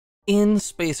In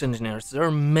Space Engineers, there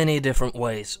are many different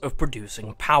ways of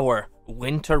producing power.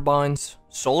 Wind turbines,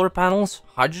 solar panels,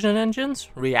 hydrogen engines,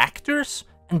 reactors,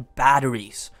 and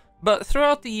batteries. But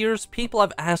throughout the years, people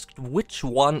have asked which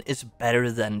one is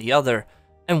better than the other,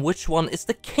 and which one is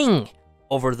the king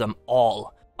over them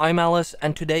all. I'm Alice,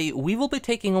 and today we will be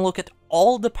taking a look at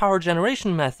all the power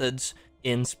generation methods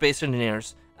in Space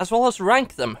Engineers, as well as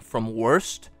rank them from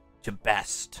worst to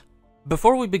best.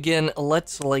 Before we begin,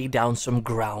 let's lay down some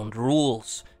ground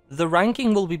rules. The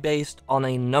ranking will be based on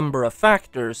a number of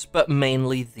factors, but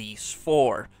mainly these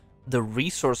four: the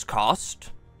resource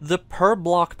cost, the per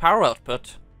block power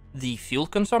output, the fuel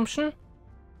consumption,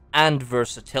 and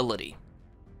versatility.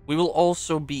 We will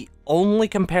also be only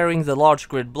comparing the large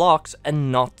grid blocks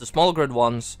and not the small grid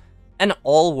ones, and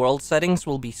all world settings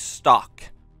will be stock.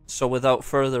 So without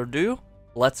further ado,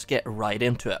 let's get right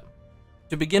into it.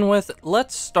 To begin with,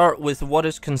 let's start with what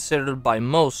is considered by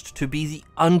most to be the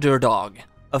underdog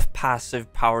of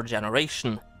passive power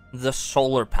generation, the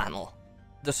solar panel.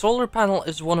 The solar panel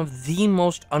is one of the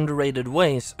most underrated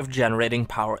ways of generating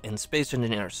power in Space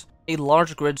Engineers. A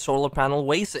large grid solar panel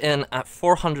weighs in at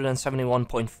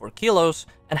 471.4 kilos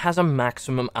and has a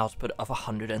maximum output of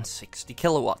 160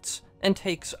 kilowatts, and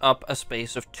takes up a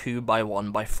space of 2 by 1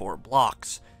 by 4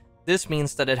 blocks. This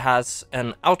means that it has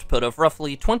an output of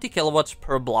roughly 20 kilowatts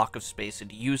per block of space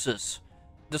it uses.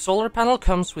 The solar panel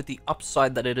comes with the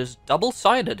upside that it is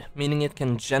double-sided, meaning it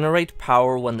can generate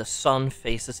power when the sun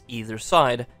faces either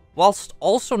side, whilst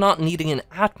also not needing an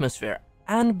atmosphere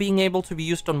and being able to be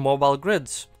used on mobile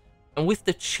grids. And with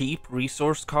the cheap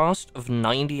resource cost of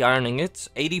 90 iron ingots,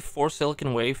 84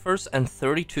 silicon wafers, and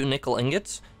 32 nickel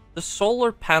ingots, the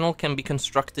solar panel can be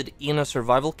constructed in a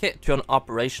survival kit to an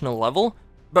operational level,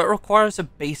 but requires a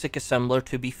basic assembler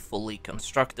to be fully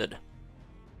constructed.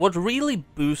 What really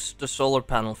boosts the solar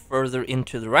panel further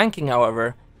into the ranking,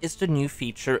 however, is the new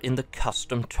feature in the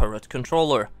custom turret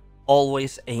controller: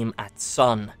 always aim at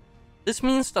sun. This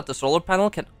means that the solar panel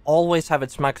can always have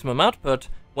its maximum output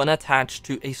when attached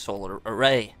to a solar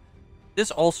array.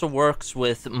 This also works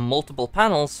with multiple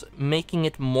panels, making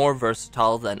it more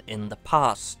versatile than in the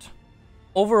past.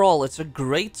 Overall, it's a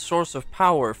great source of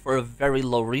power for a very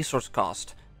low resource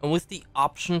cost, and with the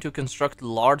option to construct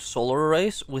large solar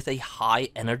arrays with a high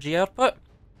energy output,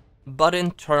 but in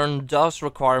turn does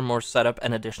require more setup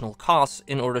and additional costs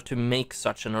in order to make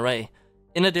such an array,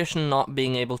 in addition not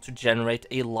being able to generate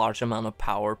a large amount of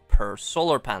power per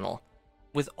solar panel.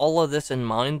 With all of this in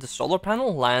mind, the solar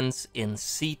panel lands in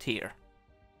C tier.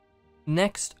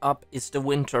 Next up is the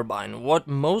wind turbine, what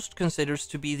most considers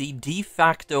to be the de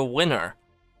facto winner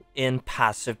in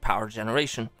passive power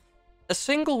generation. A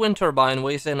single wind turbine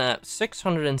weighs in at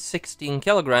 616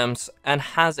 kilograms and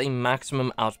has a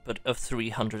maximum output of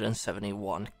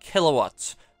 371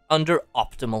 kilowatts under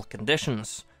optimal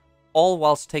conditions, all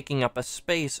whilst taking up a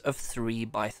space of 3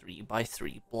 by 3 by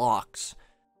 3 blocks.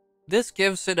 This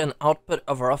gives it an output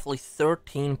of roughly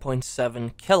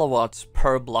 13.7 kilowatts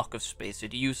per block of space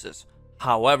it uses.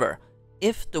 However,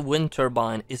 if the wind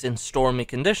turbine is in stormy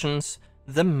conditions,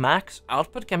 the max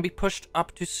output can be pushed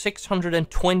up to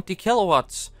 620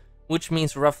 kilowatts, which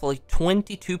means roughly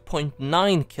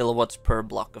 22.9 kilowatts per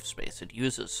block of space it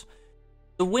uses.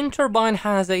 The wind turbine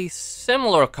has a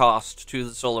similar cost to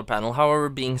the solar panel, however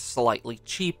being slightly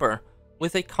cheaper,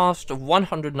 with a cost of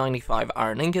 195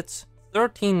 iron ingots,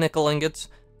 13 nickel ingots,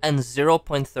 and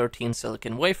 0.13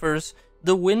 silicon wafers.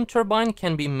 The wind turbine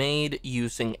can be made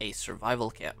using a survival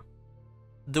kit.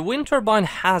 The wind turbine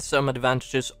has some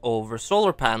advantages over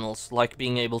solar panels, like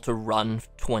being able to run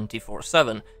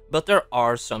 24/7, but there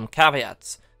are some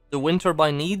caveats. The wind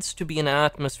turbine needs to be in an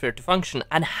atmosphere to function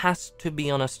and has to be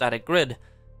on a static grid,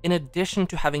 in addition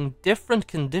to having different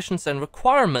conditions and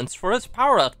requirements for its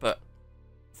power output.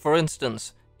 For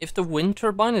instance, if the wind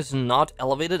turbine is not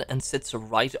elevated and sits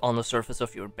right on the surface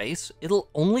of your base, it'll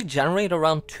only generate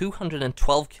around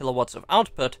 212 kilowatts of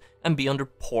output and be under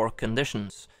poor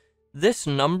conditions. This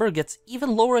number gets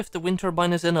even lower if the wind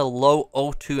turbine is in a low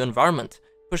O2 environment,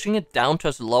 pushing it down to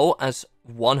as low as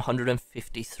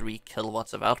 153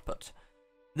 kilowatts of output.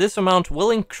 This amount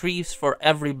will increase for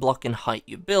every block in height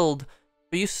you build,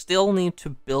 but you still need to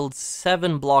build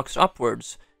 7 blocks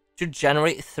upwards to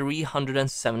generate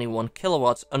 371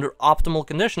 kilowatts under optimal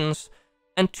conditions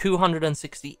and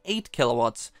 268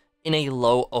 kilowatts in a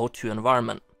low O2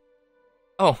 environment.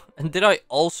 Oh, and did I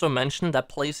also mention that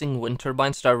placing wind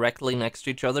turbines directly next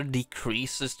to each other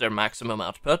decreases their maximum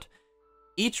output?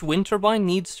 Each wind turbine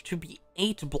needs to be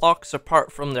 8 blocks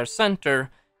apart from their center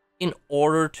in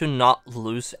order to not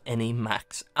lose any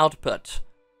max output.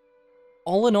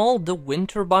 All in all, the wind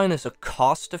turbine is a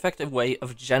cost-effective way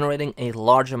of generating a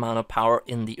large amount of power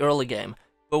in the early game,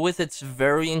 but with its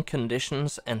varying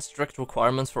conditions and strict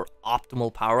requirements for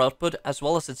optimal power output, as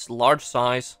well as its large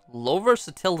size, low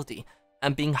versatility,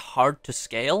 and being hard to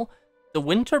scale, the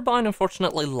wind turbine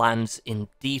unfortunately lands in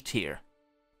D tier.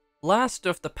 Last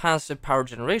of the passive power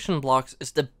generation blocks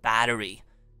is the battery.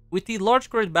 With the large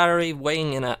grid battery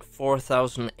weighing in at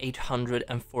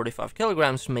 4,845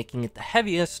 kilograms, making it the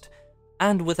heaviest,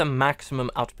 and with a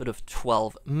maximum output of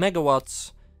 12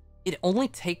 megawatts, it only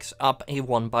takes up a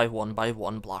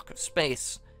 1x1x1 block of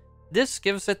space. This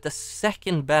gives it the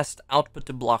second best output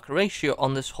to block ratio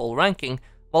on this whole ranking,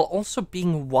 while also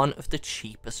being one of the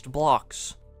cheapest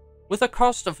blocks. With a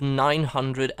cost of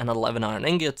 911 iron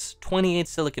ingots, 28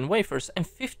 silicon wafers, and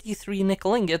 53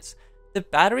 nickel ingots, the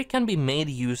battery can be made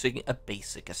using a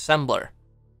basic assembler.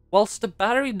 Whilst the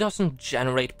battery doesn't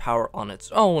generate power on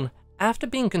its own, after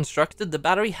being constructed, the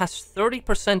battery has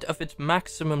 30% of its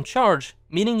maximum charge,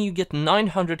 meaning you get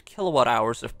 900 kilowatt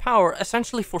hours of power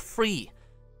essentially for free.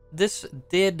 This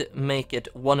did make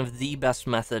it one of the best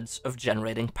methods of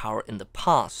generating power in the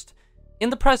past.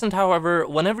 In the present, however,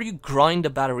 whenever you grind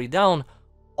a battery down,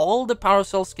 all the power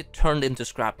cells get turned into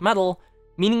scrap metal,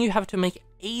 meaning you have to make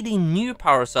 80 new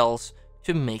power cells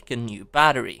to make a new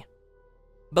battery.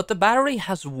 But the battery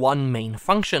has one main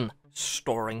function: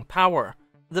 storing power.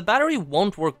 The battery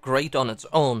won't work great on its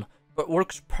own, but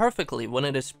works perfectly when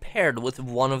it is paired with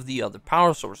one of the other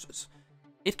power sources.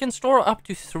 It can store up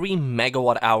to 3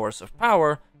 megawatt hours of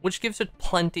power, which gives it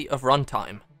plenty of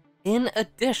runtime. In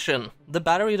addition, the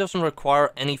battery doesn't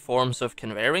require any forms of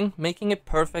conveying, making it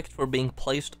perfect for being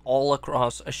placed all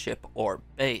across a ship or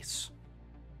base.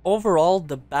 Overall,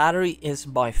 the battery is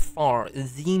by far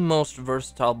the most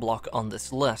versatile block on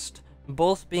this list,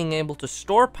 both being able to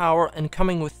store power and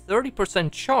coming with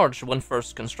 30% charge when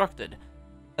first constructed,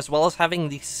 as well as having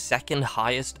the second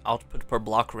highest output per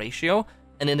block ratio,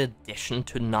 and in addition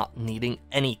to not needing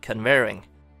any conveying,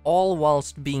 all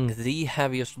whilst being the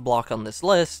heaviest block on this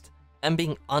list, and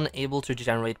being unable to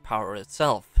generate power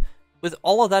itself. With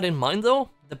all of that in mind though,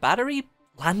 the battery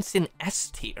lands in S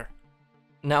tier.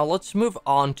 Now let's move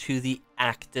on to the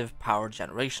active power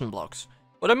generation blocks.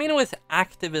 What I mean with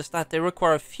active is that they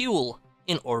require fuel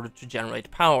in order to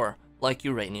generate power, like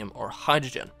uranium or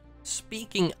hydrogen.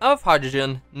 Speaking of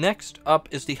hydrogen, next up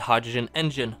is the hydrogen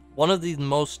engine, one of the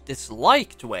most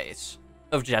disliked ways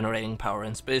of generating power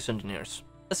in Space Engineers.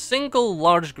 A single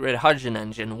large grid hydrogen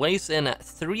engine weighs in at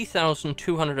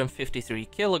 3,253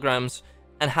 kilograms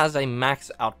and has a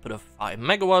max output of 5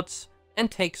 megawatts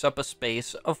and takes up a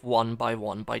space of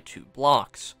 1x1x2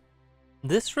 blocks.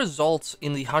 This results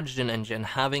in the hydrogen engine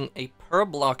having a per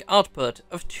block output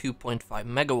of 2.5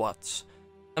 megawatts,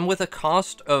 and with a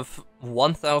cost of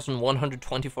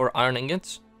 1,124 iron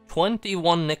ingots,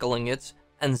 21 nickel ingots,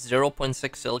 and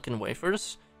 0.6 silicon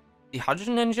wafers, the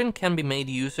hydrogen engine can be made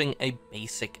using a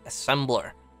basic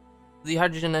assembler. The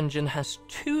hydrogen engine has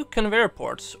two conveyor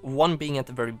ports, one being at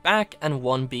the very back and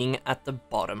one being at the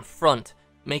bottom front,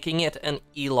 making it an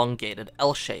elongated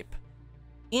L shape.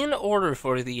 In order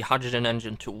for the hydrogen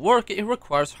engine to work, it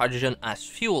requires hydrogen as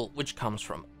fuel, which comes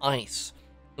from ice.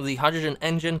 The hydrogen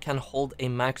engine can hold a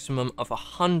maximum of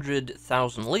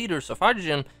 100,000 liters of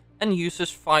hydrogen and uses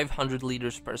 500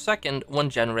 liters per second when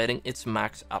generating its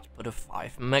max output of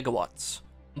 5 megawatts.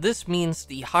 This means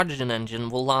the hydrogen engine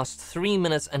will last 3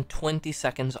 minutes and 20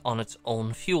 seconds on its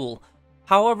own fuel.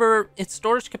 However, its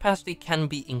storage capacity can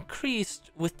be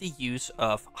increased with the use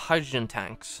of hydrogen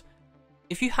tanks.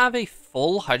 If you have a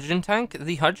full hydrogen tank,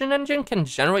 the hydrogen engine can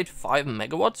generate 5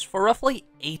 megawatts for roughly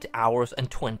 8 hours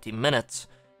and 20 minutes.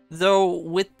 Though,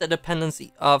 with the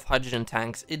dependency of hydrogen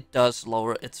tanks, it does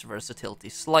lower its versatility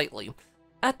slightly.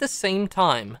 At the same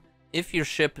time, if your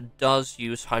ship does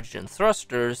use hydrogen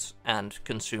thrusters and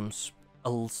consumes a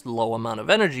low amount of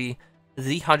energy,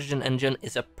 the hydrogen engine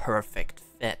is a perfect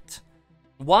fit.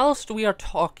 Whilst we are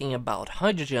talking about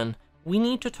hydrogen, we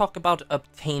need to talk about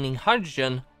obtaining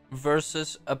hydrogen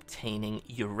versus obtaining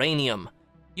uranium.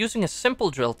 Using a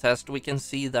simple drill test, we can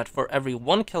see that for every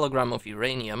 1 kilogram of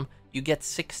uranium, you get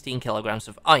 16 kilograms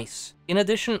of ice. In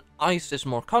addition, ice is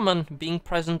more common, being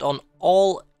present on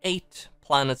all 8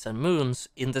 planets and moons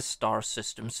in the star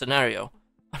system scenario.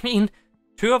 I mean,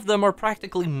 2 of them are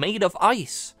practically made of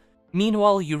ice.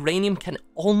 Meanwhile, uranium can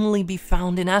only be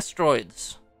found in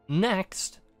asteroids.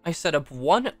 Next, I set up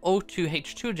one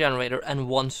O2H2 generator and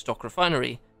one stock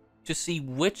refinery to see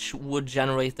which would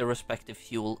generate the respective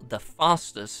fuel the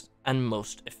fastest and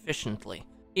most efficiently.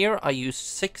 Here I used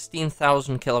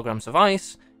 16,000 kilograms of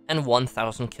ice and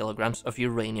 1,000 kilograms of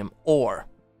uranium ore.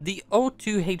 The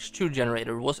O2H2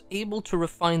 generator was able to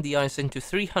refine the ice into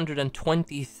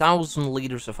 320,000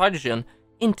 liters of hydrogen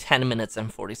in 10 minutes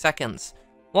and 40 seconds,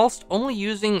 whilst only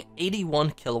using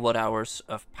 81 kilowatt hours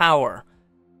of power.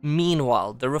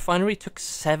 Meanwhile, the refinery took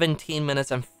 17 minutes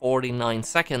and 49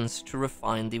 seconds to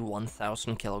refine the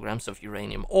 1,000 kilograms of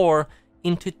uranium ore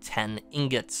into 10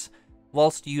 ingots,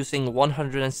 whilst using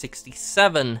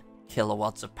 167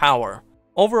 kilowatts of power.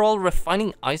 Overall,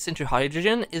 refining ice into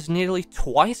hydrogen is nearly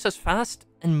twice as fast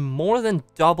and more than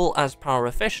double as power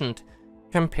efficient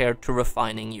compared to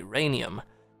refining uranium.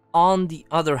 On the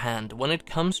other hand, when it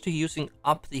comes to using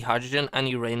up the hydrogen and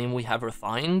uranium we have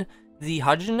refined, the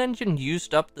hydrogen engine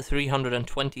used up the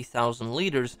 320,000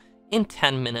 liters in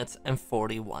 10 minutes and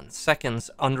 41 seconds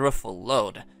under a full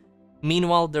load.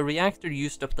 Meanwhile, the reactor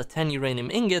used up the 10 uranium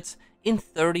ingots in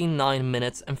 39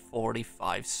 minutes and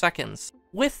 45 seconds.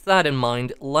 With that in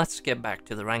mind, let's get back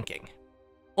to the ranking.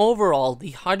 Overall,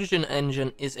 the hydrogen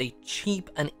engine is a cheap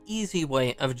and easy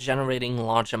way of generating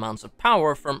large amounts of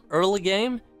power from early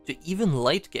game to even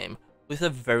late game with a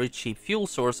very cheap fuel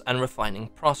source and refining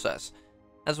process,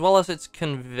 as well as its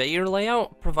conveyor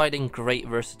layout providing great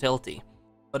versatility.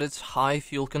 But its high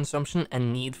fuel consumption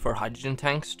and need for hydrogen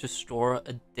tanks to store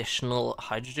additional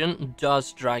hydrogen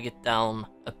does drag it down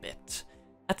a bit.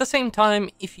 At the same time,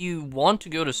 if you want to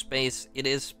go to space, it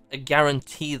is a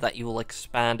guarantee that you will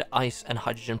expand ice and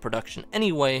hydrogen production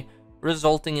anyway,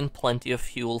 resulting in plenty of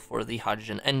fuel for the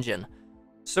hydrogen engine.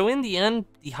 So in the end,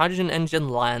 the hydrogen engine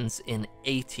lands in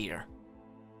A tier.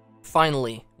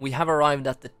 Finally, we have arrived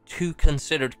at the two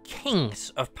considered kings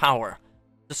of power,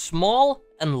 the small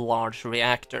and large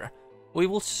reactor. We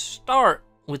will start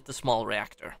with the small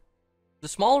reactor. The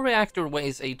small reactor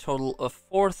weighs a total of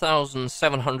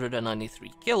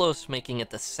 4,793 kilos, making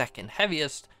it the second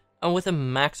heaviest, and with a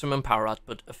maximum power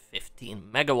output of 15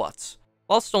 megawatts.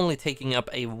 Whilst only taking up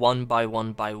a 1 by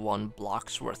 1 by 1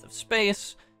 block's worth of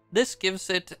space, this gives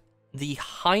it the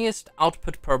highest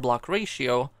output per block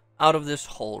ratio out of this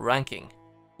whole ranking.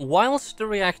 Whilst the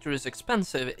reactor is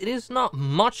expensive, it is not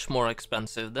much more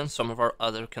expensive than some of our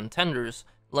other contenders,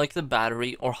 like the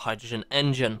battery or hydrogen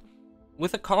engine.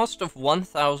 With a cost of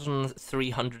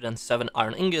 1,307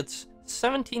 iron ingots,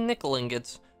 17 nickel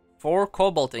ingots, 4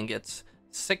 cobalt ingots,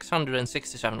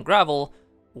 667 gravel,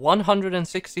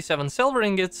 167 silver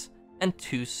ingots, and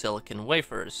 2 silicon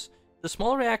wafers, the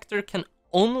small reactor can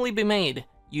only be made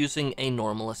using a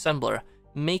normal assembler,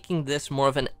 making this more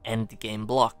of an endgame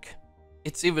block.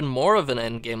 It's even more of an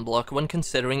endgame block when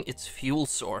considering its fuel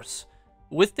source.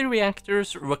 With the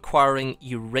reactors requiring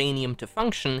uranium to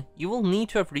function, you will need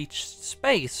to have reached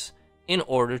space in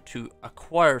order to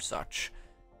acquire such.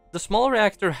 The small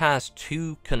reactor has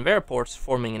 2 conveyor ports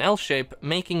forming an L shape,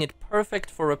 making it perfect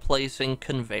for replacing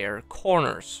conveyor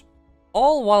corners.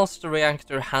 All whilst the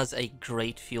reactor has a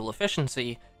great fuel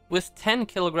efficiency, with 10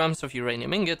 kilograms of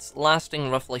uranium ingots lasting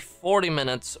roughly 40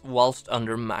 minutes whilst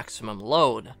under maximum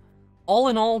load. All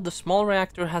in all, the small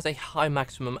reactor has a high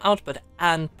maximum output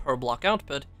and per block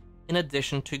output, in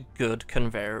addition to good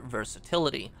conveyor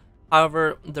versatility.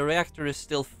 However, the reactor is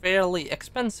still fairly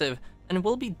expensive and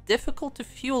will be difficult to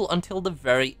fuel until the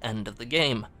very end of the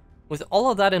game. With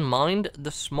all of that in mind,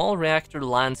 the small reactor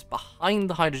lands behind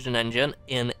the hydrogen engine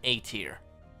in A tier.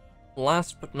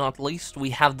 Last but not least,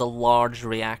 we have the large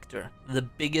reactor, the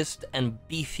biggest and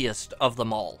beefiest of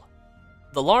them all.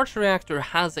 The large reactor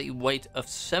has a weight of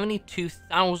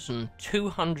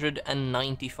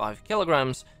 72,295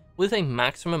 kilograms with a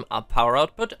maximum power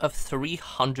output of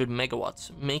 300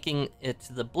 megawatts, making it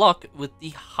the block with the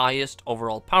highest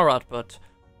overall power output,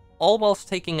 all whilst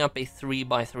taking up a 3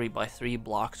 by 3 by 3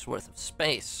 blocks worth of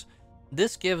space.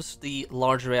 This gives the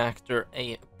large reactor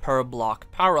a per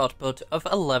block power output of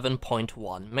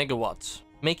 11.1 megawatts,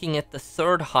 making it the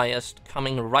third highest,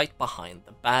 coming right behind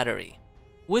the battery.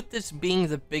 With this being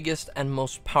the biggest and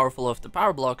most powerful of the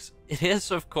power blocks, it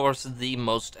is of course the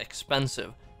most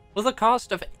expensive, with a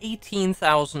cost of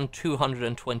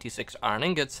 18,226 iron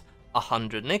ingots,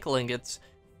 100 nickel ingots,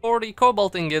 40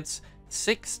 cobalt ingots,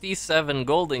 67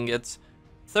 gold ingots,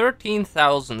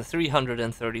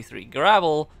 13,333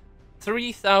 gravel,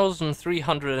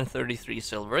 3,333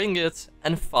 silver ingots,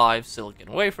 and 5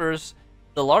 silicon wafers.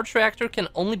 The large reactor can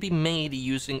only be made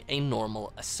using a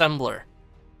normal assembler.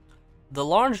 The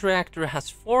large reactor has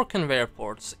 4 conveyor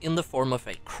ports in the form of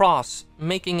a cross,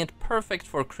 making it perfect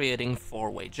for creating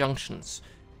 4-way junctions.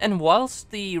 And whilst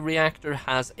the reactor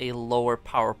has a lower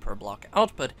power per block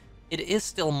output, it is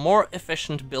still more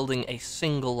efficient building a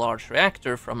single large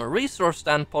reactor from a resource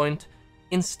standpoint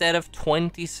instead of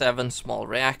 27 small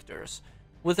reactors,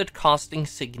 with it costing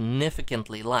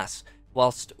significantly less,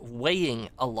 whilst weighing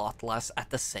a lot less at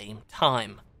the same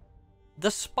time.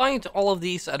 Despite all of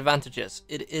these advantages,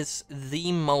 it is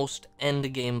the most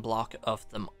endgame block of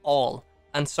them all,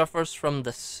 and suffers from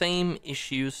the same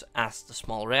issues as the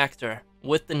small reactor,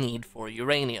 with the need for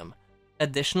uranium.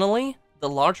 Additionally, the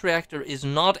large reactor is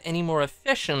not any more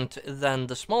efficient than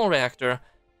the small reactor,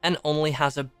 and only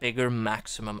has a bigger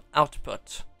maximum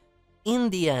output.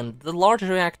 In the end, the large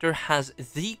reactor has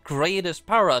the greatest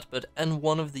power output and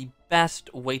one of the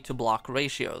best weight to block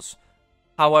ratios.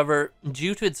 However,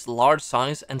 due to its large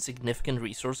size and significant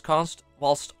resource cost,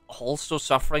 whilst also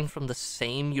suffering from the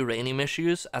same uranium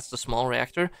issues as the small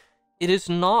reactor, it is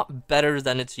not better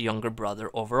than its younger brother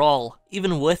overall,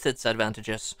 even with its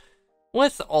advantages.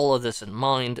 With all of this in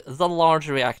mind, the large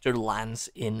reactor lands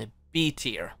in B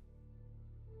tier.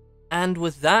 And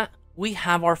with that, we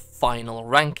have our final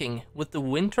ranking, with the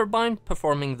wind turbine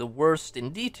performing the worst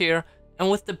in D tier, and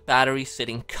with the battery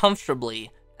sitting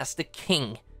comfortably as the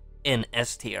king in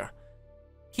S tier.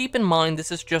 Keep in mind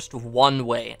this is just one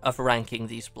way of ranking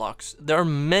these blocks. There are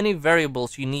many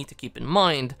variables you need to keep in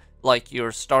mind, like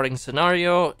your starting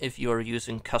scenario, if you are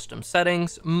using custom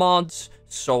settings, mods,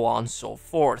 so on and so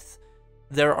forth.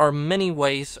 There are many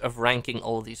ways of ranking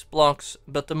all these blocks,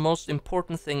 but the most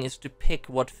important thing is to pick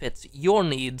what fits your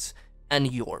needs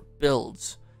and your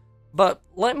builds. But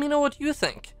let me know what you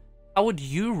think. How would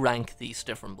you rank these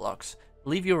different blocks?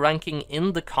 Leave your ranking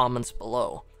in the comments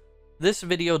below. This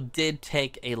video did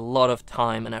take a lot of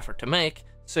time and effort to make,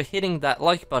 so hitting that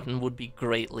like button would be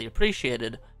greatly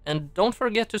appreciated. And don't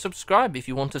forget to subscribe if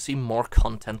you want to see more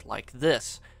content like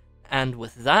this. And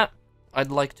with that,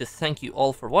 I'd like to thank you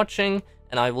all for watching,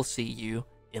 and I will see you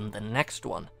in the next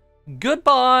one.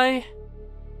 Goodbye!